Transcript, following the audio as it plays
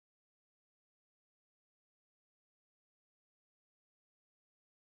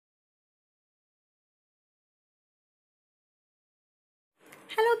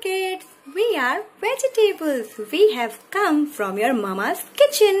Hello kids, we are vegetables. We have come from your mama's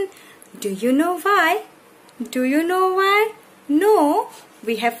kitchen. Do you know why? Do you know why? No,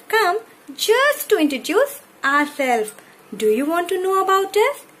 we have come just to introduce ourselves. Do you want to know about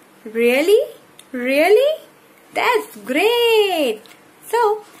us? Really? Really? That's great.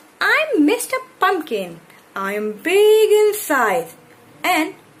 So, I'm Mr. Pumpkin. I am big in size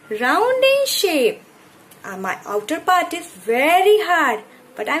and round in shape. My outer part is very hard,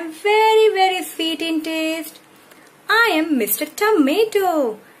 but I'm very sweet in taste. I am Mr.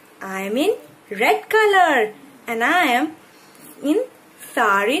 Tomato. I am in red color and I am in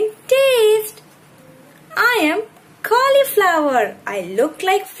sour in taste. I am cauliflower. I look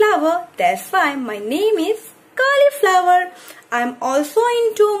like flower, that's why my name is cauliflower. I am also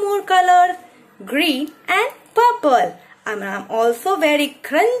in two more colors, green and purple. I am also very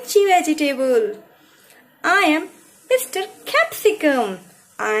crunchy vegetable. I am Mr. Capsicum.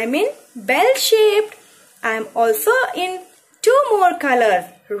 I am in bell shaped. I am also in two more colors,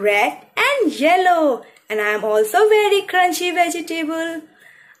 red and yellow. And I am also very crunchy vegetable.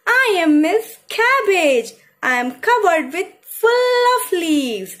 I am Miss Cabbage. I am covered with full of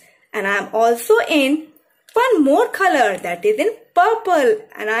leaves. And I am also in one more color, that is in purple.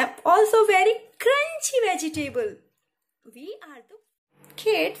 And I am also very crunchy vegetable. We are the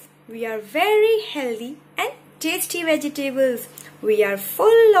kids. We are very healthy and tasty vegetables. We are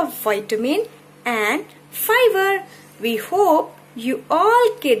full of vitamin and fiber. We hope you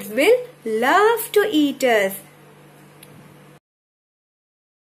all kids will love to eat us.